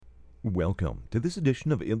Welcome to this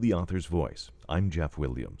edition of In the Author's Voice. I'm Jeff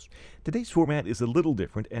Williams. Today's format is a little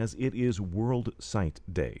different as it is World Sight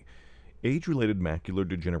Day. Age-related macular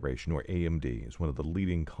degeneration, or AMD, is one of the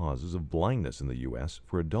leading causes of blindness in the U.S.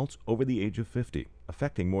 for adults over the age of 50,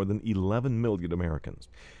 affecting more than 11 million Americans.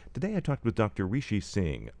 Today I talked with Dr. Rishi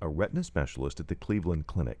Singh, a retina specialist at the Cleveland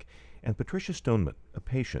Clinic, and Patricia Stoneman, a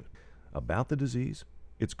patient, about the disease,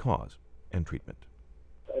 its cause, and treatment.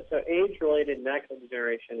 So age-related macular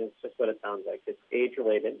degeneration is just what it sounds like. It's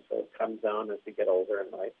age-related, so it comes down as we get older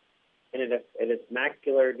in life. And it is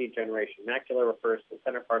macular degeneration. Macular refers to the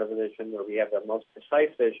center part of the vision where we have the most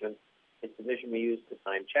precise vision. It's the vision we use to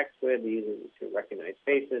sign checks with, we use it to recognize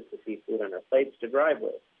faces, to see food on our plates, to drive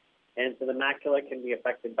with. And so the macula can be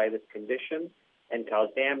affected by this condition and cause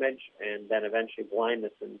damage and then eventually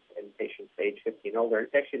blindness in patients age 50 and older.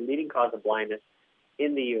 It's actually the leading cause of blindness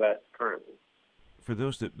in the U.S. currently. For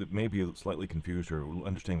those that may be slightly confused or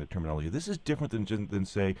understanding the terminology, this is different than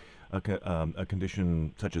say, a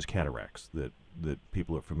condition such as cataracts that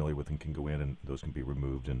people are familiar with and can go in and those can be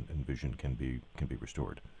removed and vision can be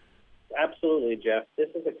restored. Absolutely, Jeff. This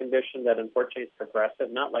is a condition that unfortunately is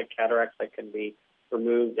progressive, not like cataracts that can be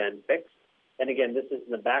removed and fixed. And again, this is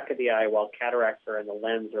in the back of the eye, while cataracts are in the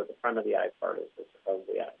lens or the front of the eye part of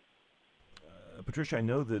the eye. Patricia, I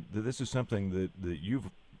know that this is something that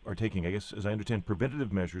you've are taking, I guess, as I understand,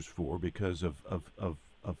 preventative measures for because of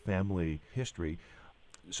family history.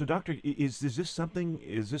 So, doctor, is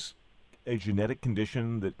this a genetic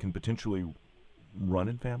condition that can potentially run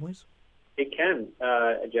in families? It can,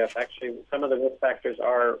 Jeff. Actually, some of the risk factors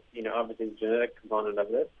are, obviously the genetic component of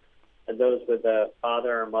this. And those with a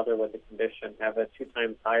father or mother with the condition have a 2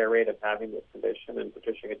 times higher rate of having this condition. And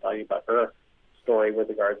Patricia can tell you about her story with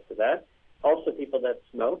regards to that. Also, people that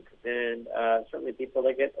smoke, and certainly people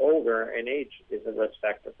that get older in age is a risk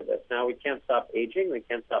factor for this. Now, we can't stop aging, we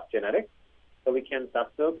can't stop genetics, but we can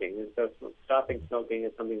stop smoking. And so stopping smoking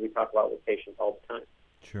is something we talk about with patients all the time.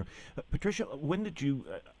 Sure. Patricia, when did you,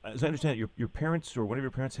 as I understand it, your parents or one of your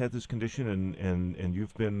parents had this condition, and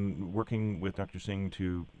you've been working with Dr. Singh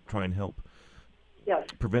to try and help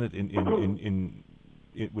prevent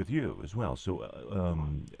it with you as well. So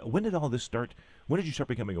when did all this start? When did you start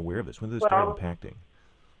becoming aware of this? When did this start impacting?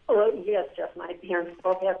 Well, yes, Jeff. My parents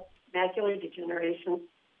both have macular degeneration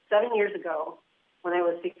 7 years ago when I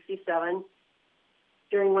was 67.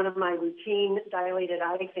 During one of my routine dilated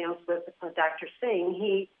eye exams with Dr. Singh,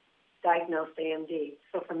 he diagnosed AMD.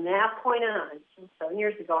 So from that point on, 7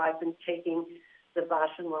 years ago, I've been taking the Bausch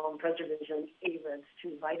 & Lomb PreserVision AREDS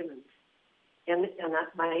 2 vitamins. And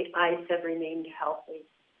my eyes have remained healthy.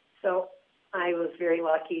 So I was very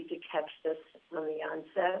lucky to catch this on the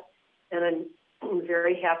onset, and I'm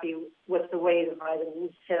very happy with the way the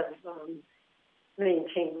vitamins have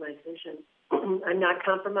maintained my vision. I'm not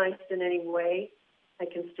compromised in any way. I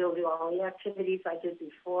can still do all the activities I did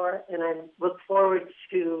before, and I look forward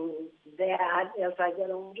to that as I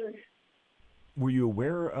get older. Were you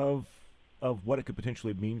aware of what it could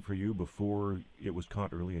potentially mean for you before it was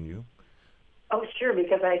caught early in you? Oh, sure,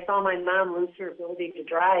 because I saw my mom lose her ability to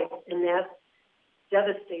drive, and that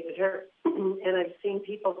devastated her. And I've seen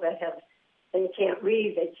people that they can't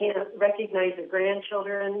read, they can't recognize their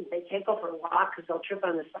grandchildren, they can't go for a walk because they'll trip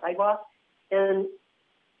on the sidewalk. And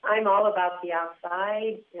I'm all about the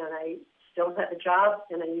outside, and I still have a job,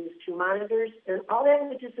 and I use 2 monitors, and all that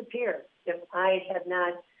would disappear if I had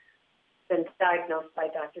not been diagnosed by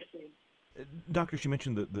Dr. Singh. Doctor, she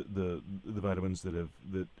mentioned the vitamins that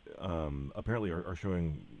apparently are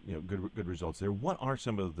showing good results there. What are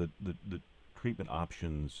some of the treatment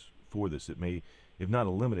options for this that may, if not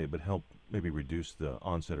eliminate, but help maybe reduce the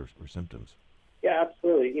onset or symptoms? Yeah,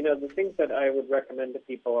 absolutely. The things that I would recommend to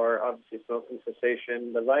people are obviously smoking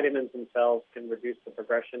cessation. The vitamins themselves can reduce the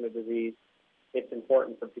progression of disease. It's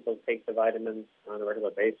important for people to take the vitamins on a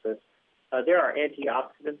regular basis. There are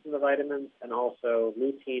antioxidants in the vitamins and also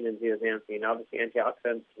lutein and zeaxanthin. Obviously,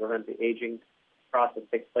 antioxidants prevent the aging process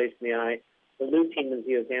that takes place in the eye. The lutein and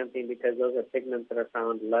zeaxanthin, because those are pigments that are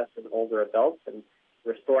found less in older adults, and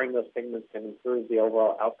restoring those pigments can improve the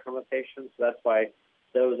overall outcome of patients. So that's why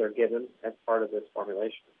those are given as part of this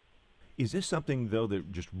formulation. Is this something, though,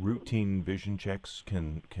 that just routine vision checks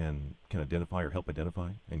can identify or help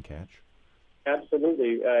identify and catch?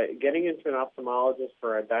 Absolutely. Getting into an ophthalmologist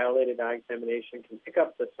for a dilated eye examination can pick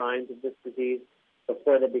up the signs of this disease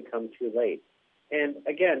before they become too late. And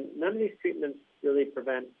again, none of these treatments really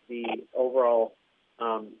prevent the overall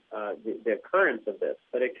the occurrence of this,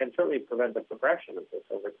 but it can certainly prevent the progression of this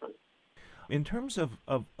over time. In terms of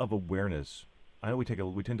awareness, I know we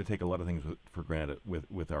tend to take a lot of things for granted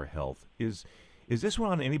with our health. Is this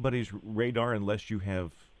one on anybody's radar unless you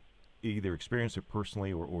have either experienced it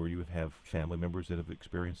personally or you have family members that have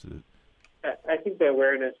experienced it? I think the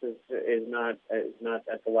awareness is not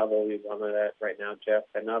at the level we want it at right now, Jeff.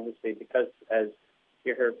 And obviously, because as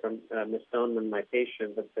you heard from Ms. Stoneman, my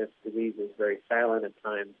patient, that this disease is very silent at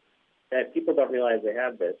times, that people don't realize they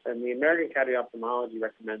have this. And the American Academy of Ophthalmology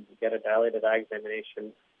recommends you get a dilated eye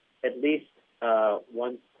examination at least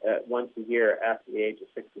once a year after the age of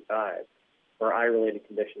 65 for eye-related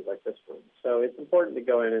conditions like this one. So it's important to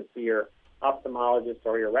go in and see your ophthalmologist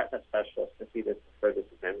or your retina specialist to see this for this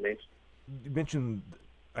examination. You mentioned,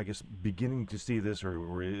 I guess, beginning to see this,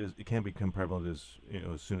 or it can become prevalent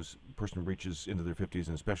as soon as a person reaches into their 50s,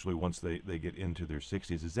 and especially once they get into their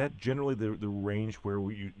 60s. Is that generally the range where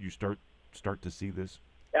you start to see this?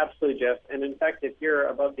 Absolutely, Jeff. And in fact, if you're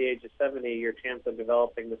above the age of 70, your chance of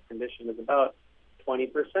developing this condition is about 20%.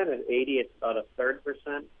 At 80, it's about a third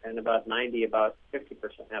percent, and about 90, about 50%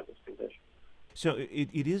 have this condition. So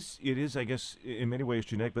it is, I guess, in many ways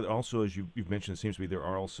genetic, but also, as you've mentioned, it seems to be there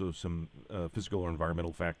are also some physical or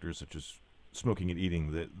environmental factors such as smoking and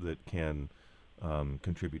eating that can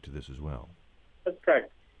contribute to this as well. That's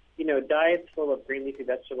correct. Diets full of green leafy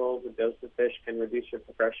vegetables, a dose of fish can reduce your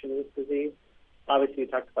progression of this disease. Obviously, you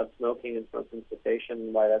talked about smoking and smoking cessation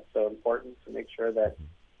and why that's so important to make sure that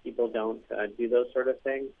people don't do those sort of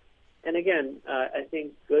things. And again, I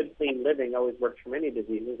think good, clean living always works for many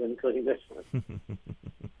diseases, including this one.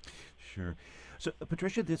 Sure. So,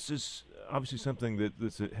 Patricia, this is obviously something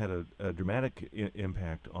that's had a dramatic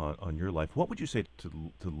impact on your life. What would you say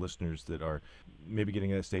to listeners that are maybe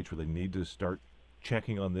getting at a stage where they need to start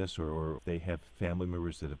checking on this, or if they have family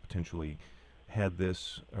members that have potentially had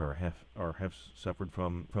this or have suffered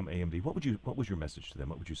from AMD? What was your message to them?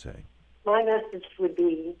 What would you say? My message would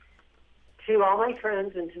be to all my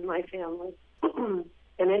friends and to my family and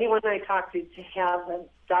anyone I talk to have a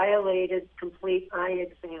dilated, complete eye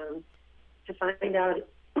exam to find out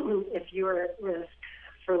if you are at risk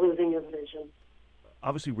for losing your vision.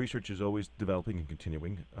 Obviously, research is always developing and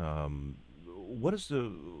continuing. What's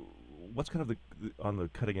kind of on the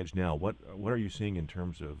cutting edge now? What are you seeing in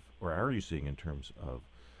terms of, or are you seeing in terms of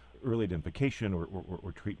early identification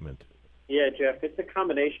or treatment? Yeah, Jeff, it's a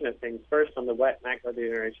combination of things. First, on the wet macular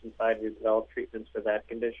degeneration side, we've developed treatments for that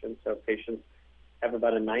condition. So patients have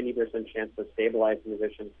about a 90% chance of stabilizing the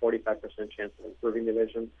vision, 45% chance of improving the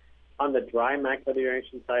vision. On the dry macular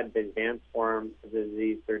degeneration side, the advanced form of the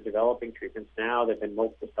disease, they're developing treatments now. There have been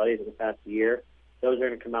multiple studies in the past year. Those are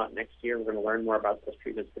going to come out next year. We're going to learn more about those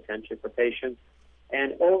treatments potentially for patients.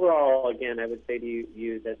 And overall, again, I would say to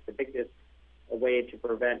you that the biggest way to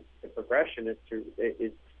prevent the progression is through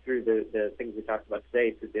the things we talked about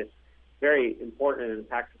today, through this very important and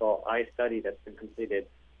impactful eye study that's been completed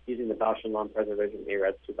using the Bausch & Lomb PreserVision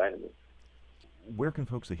AREDS2 vitamins. Where can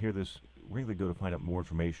folks that hear this, where do they go to find out more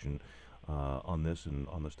information on this and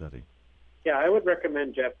on the study? Yeah, I would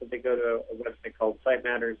recommend, Jeff, that they go to a website called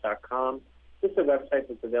sightmatters.com. This is a website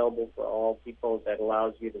that's available for all people that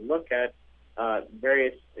allows you to look at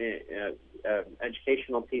various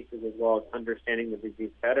educational pieces as well as understanding the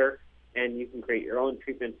disease better, and you can create your own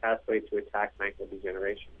treatment pathway to attack macular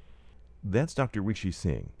degeneration. That's Dr. Rishi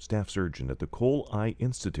Singh, staff surgeon at the Cole Eye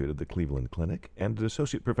Institute at the Cleveland Clinic and an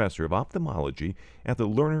associate professor of ophthalmology at the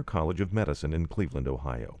Lerner College of Medicine in Cleveland,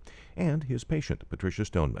 Ohio, and his patient, Patricia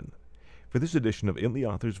Stoneman. For this edition of In the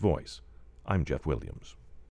Author's Voice, I'm Jeff Williams.